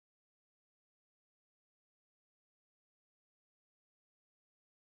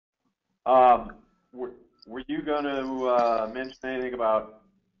Um, were you going to mention anything about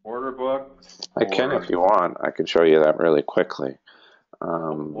OrderBook I can if or, you want. I can show you that really quickly.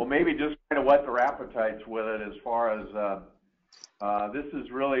 well, Um, maybe just kind of what their appetites with it as far as this is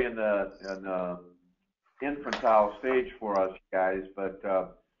really in the infantile stage for us guys, but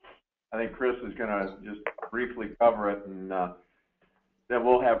I think Chris is going to just briefly cover it, and then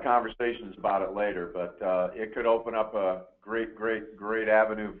we'll have conversations about it later. But it could open up a great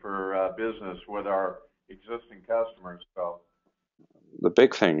avenue for business with our existing customers. So, the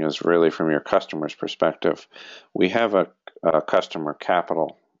big thing is really from your customer's perspective. We have a customer,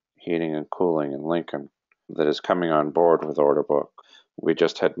 Capital Heating and Cooling in Lincoln, that is coming on board with OrderBook. We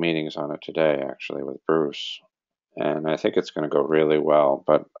just had meetings on it today, actually, with Bruce, and I think it's going to go really well.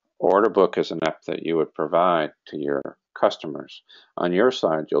 But OrderBook is an app that you would provide to your customers. On your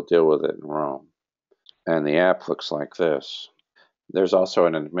side, you'll deal with it in Rome, and the app looks like this. There's also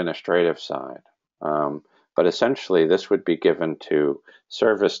an administrative side. But essentially, this would be given to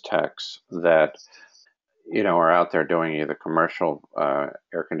service techs that are out there doing either commercial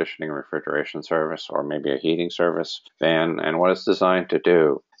air conditioning, refrigeration service, or maybe a heating service van. And what it's designed to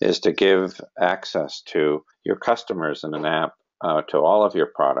do is to give access to your customers in an app to all of your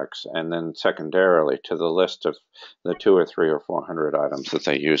products, and then secondarily to the list of the 2 or 3 or 400 items that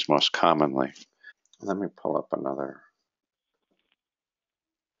they use most commonly. Let me pull up another.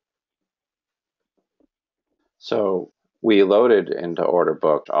 So we loaded into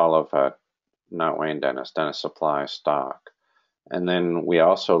OrderBook all of not Wayne Dennis Supply stock. And then we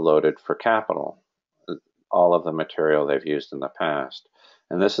also loaded for Capital all of the material they've used in the past.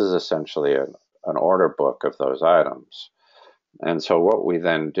 And this is essentially an order book of those items. And so what we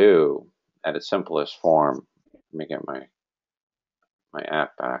then do at its simplest form, let me get my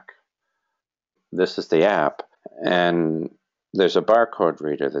app back. This is the app, and there's a barcode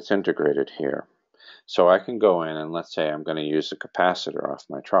reader that's integrated here. So I can go in and let's say I'm going to use a capacitor off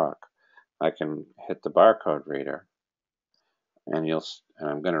my truck. I can hit the barcode reader, and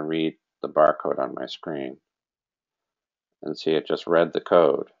I'm going to read the barcode on my screen, and see it just read the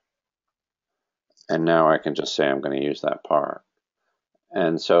code. And now I can just say I'm going to use that part.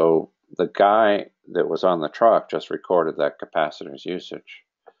 And so the guy that was on the truck just recorded that capacitor's usage.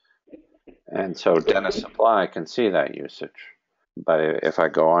 And so Dennis Supply can see that usage. But if I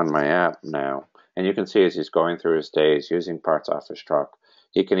go on my app now, and you can see as he's going through his days using parts off his truck,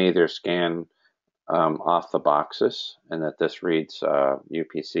 he can either scan off the boxes, and that this reads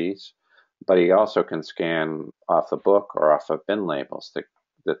UPCs, but he also can scan off the book or off of bin labels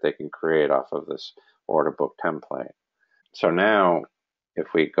that they can create off of this order book template. So now,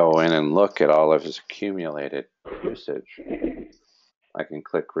 if we go in and look at all of his accumulated usage, I can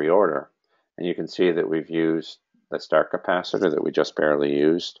click reorder, and you can see that we've used the start capacitor that we just barely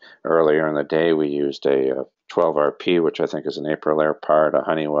used. Earlier in the day, we used a 12RP, which I think is an Aprilaire part, a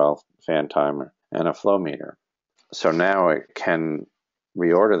Honeywell fan timer, and a flow meter. So now it can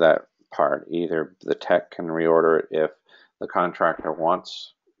reorder that part. Either the tech can reorder it if the contractor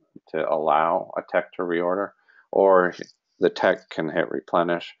wants to allow a tech to reorder, or the tech can hit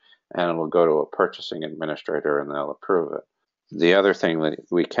replenish and it'll go to a purchasing administrator and they'll approve it. The other thing that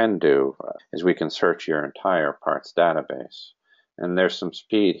we can do is we can search your entire parts database. And there's some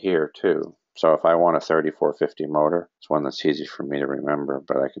speed here too. So if I want a 3450 motor, it's one that's easy for me to remember,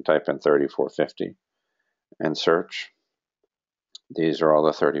 but I can type in 3450 and search. These are all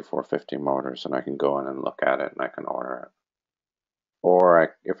the 3450 motors, and I can go in and look at it and I can order it.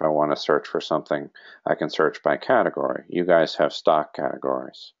 Or if I want to search for something, I can search by category. You guys have stock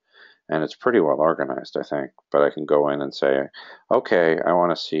categories, and it's pretty well organized, I think. But I can go in and say, okay, I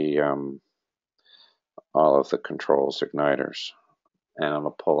want to see all of the controls igniters, and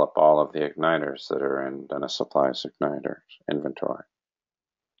it'll pull up all of the igniters that are in Dennis Supply's igniters inventory.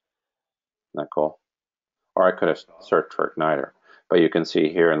 Isn't that cool? Or I could have searched for igniter. But you can see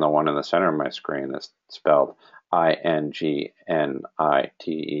here in the one in the center of my screen that's spelled INGNITER.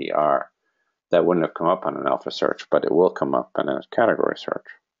 That wouldn't have come up on an alpha search, but it will come up in a category search.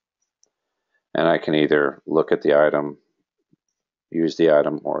 And I can either look at the item, use the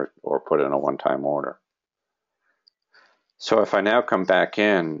item, or put in a one-time order. So if I now come back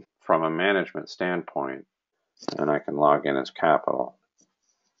in from a management standpoint, and I can log in as Capital,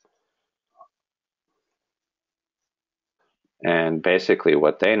 and basically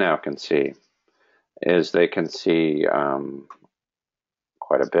what they now can see is they can see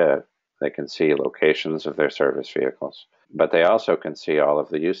quite a bit. They can see locations of their service vehicles, but they also can see all of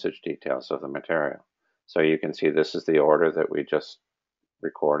the usage details of the material. So you can see this is the order that we just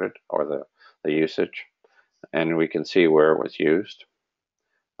recorded, or the usage, and we can see where it was used.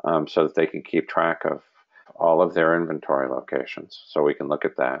 so that they can keep track of all of their inventory locations. So we can look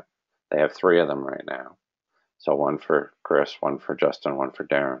at that. They have 3 of them right now. So one for Chris, one for Justin, one for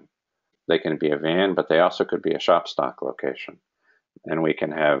Darren. They can be a van, but they also could be a shop stock location. And we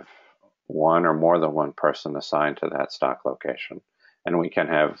can have one or more than one person assigned to that stock location. And we can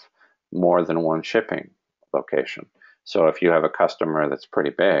have more than one shipping location. So if you have a customer that's pretty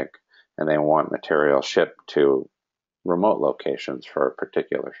big and they want material shipped to remote locations for a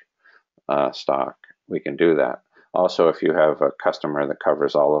particular stock, we can do that. Also, if you have a customer that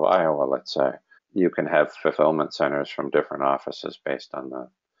covers all of Iowa, let's say, you can have fulfillment centers from different offices based on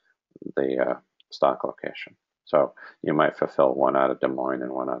the stock location. So you might fulfill one out of Des Moines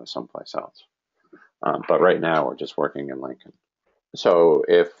and one out of someplace else. But right now we're just working in Lincoln. So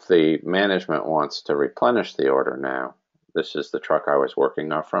if the management wants to replenish the order now, this is the truck I was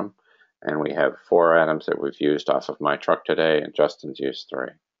working off from, and we have 4 items that we've used off of my truck today, and Justin's used 3.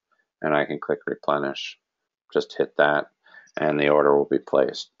 And I can click replenish, just hit that, and the order will be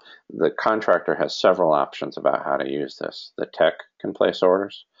placed. The contractor has several options about how to use this. The tech can place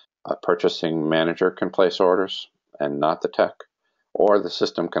orders, a purchasing manager can place orders and not the tech, or the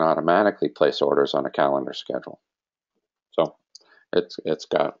system can automatically place orders on a calendar schedule. So it's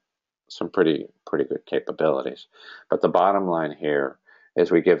got some pretty good capabilities. But the bottom line here is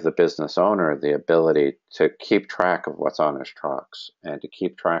we give the business owner the ability to keep track of what's on his trucks and to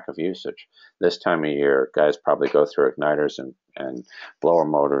keep track of usage. This time of year, guys probably go through igniters and blower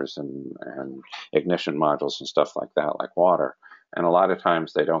motors and ignition modules and stuff like that, like water. And a lot of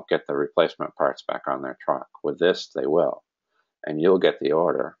times they don't get the replacement parts back on their truck. With this, they will. And you'll get the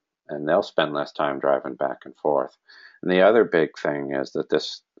order, and they'll spend less time driving back and forth. And the other big thing is that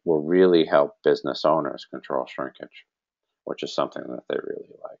this will really help business owners control shrinkage, which is something that they really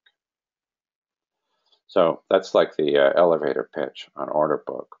like. So that's like the elevator pitch on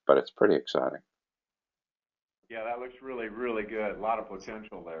OrderBook, but it's pretty exciting. Yeah, that looks really, really good. A lot of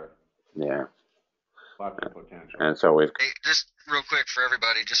potential there. Yeah. Lots of potential. And so we've. Hey, just real quick for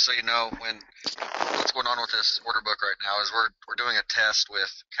everybody, just so you know, what's going on with this order book right now is we're doing a test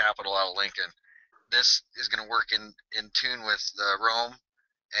with Capital out of Lincoln. This is going to work in tune with the Rome,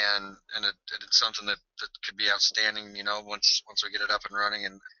 and it's something that could be outstanding. You know, once we get it up and running,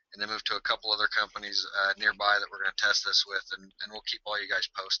 and then move to a couple other companies nearby that we're going to test this with, and we'll keep all you guys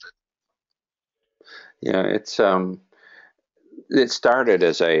posted. Yeah, it started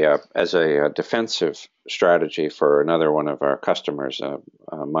as a defensive strategy for another one of our customers,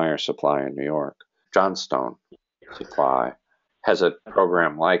 Meyer Supply in New York. Johnstone Supply has a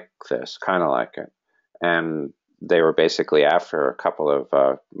program like this, kind of like it, and they were basically after a couple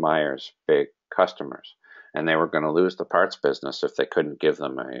of Meyer's big customers, and they were going to lose the parts business if they couldn't give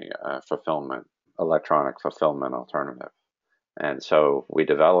them a electronic fulfillment alternative. And so we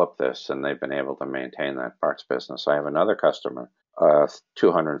developed this, and they've been able to maintain that parts business. I have another customer, a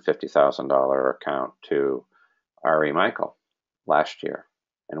 $250,000 account to R.E. Michael last year.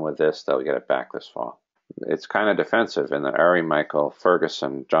 And with this, they'll get it back this fall. It's kind of defensive in that R.E. Michael,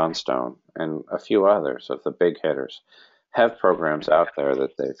 Ferguson, Johnstone, and a few others of the big hitters have programs out there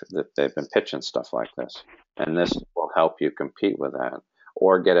that they've been pitching stuff like this. And this will help you compete with that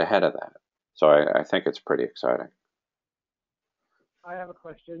or get ahead of that. So I think it's pretty exciting. I have a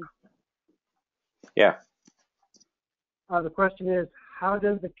question. Yeah. The question is, how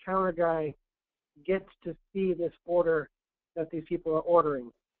does the counter guy get to see this order that these people are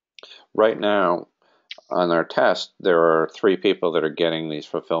ordering? Right now, on our test, there are 3 people that are getting these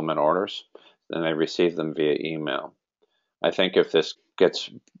fulfillment orders, and they receive them via email. I think if this gets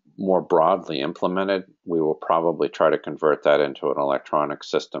more broadly implemented, we will probably try to convert that into an electronic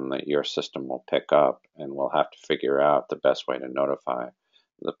system that your system will pick up, and we'll have to figure out the best way to notify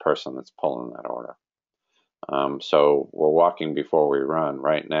the person that's pulling that order. So we're walking before we run.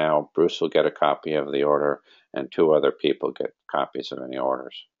 Right now, Bruce will get a copy of the order, and 2 other people get copies of any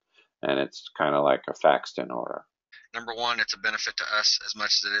orders. And it's kind of like a faxed in order. Number one, it's a benefit to us as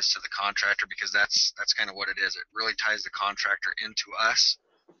much as it is to the contractor, because that's kind of what it is. It really ties the contractor into us.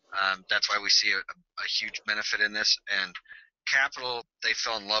 That's why we see a huge benefit in this. And Capital, they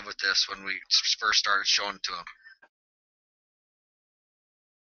fell in love with this when we first started showing it to them.